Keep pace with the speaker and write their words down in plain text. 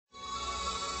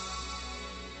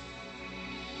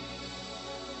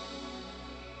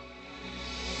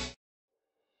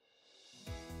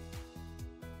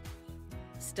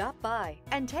Stop by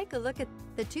and take a look at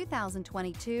the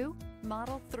 2022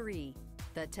 Model 3.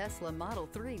 The Tesla Model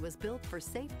 3 was built for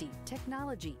safety,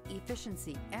 technology,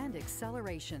 efficiency, and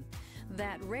acceleration.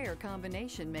 That rare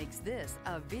combination makes this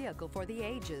a vehicle for the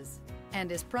ages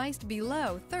and is priced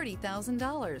below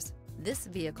 $30,000. This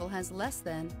vehicle has less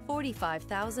than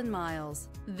 45,000 miles.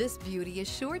 This beauty is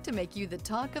sure to make you the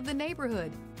talk of the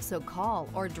neighborhood. So call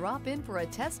or drop in for a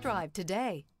test drive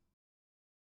today.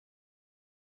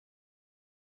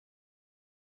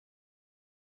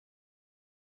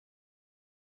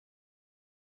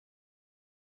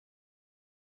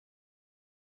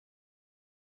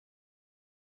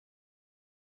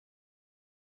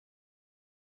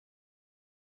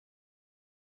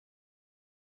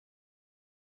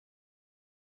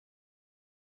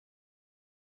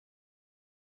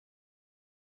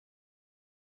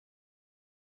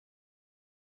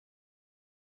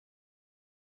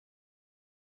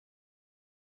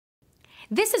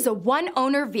 This is a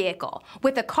one-owner vehicle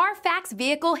with a Carfax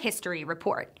Vehicle History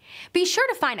Report. Be sure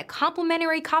to find a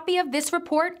complimentary copy of this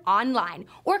report online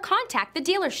or contact the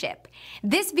dealership.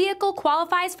 This vehicle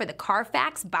qualifies for the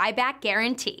Carfax Buyback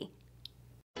Guarantee.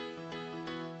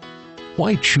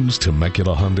 Why choose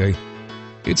Temecula Hyundai?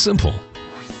 It's simple.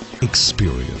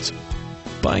 Experience.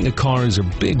 Buying a car is a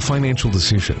big financial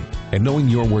decision, and knowing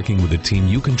you're working with a team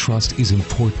you can trust is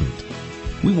important.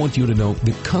 We want you to know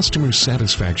that customer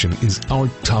satisfaction is our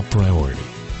top priority.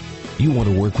 You want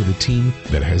to work with a team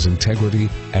that has integrity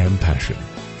and passion.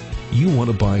 You want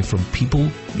to buy from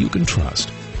people you can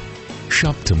trust.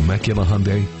 Shop Temecula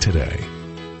Hyundai today.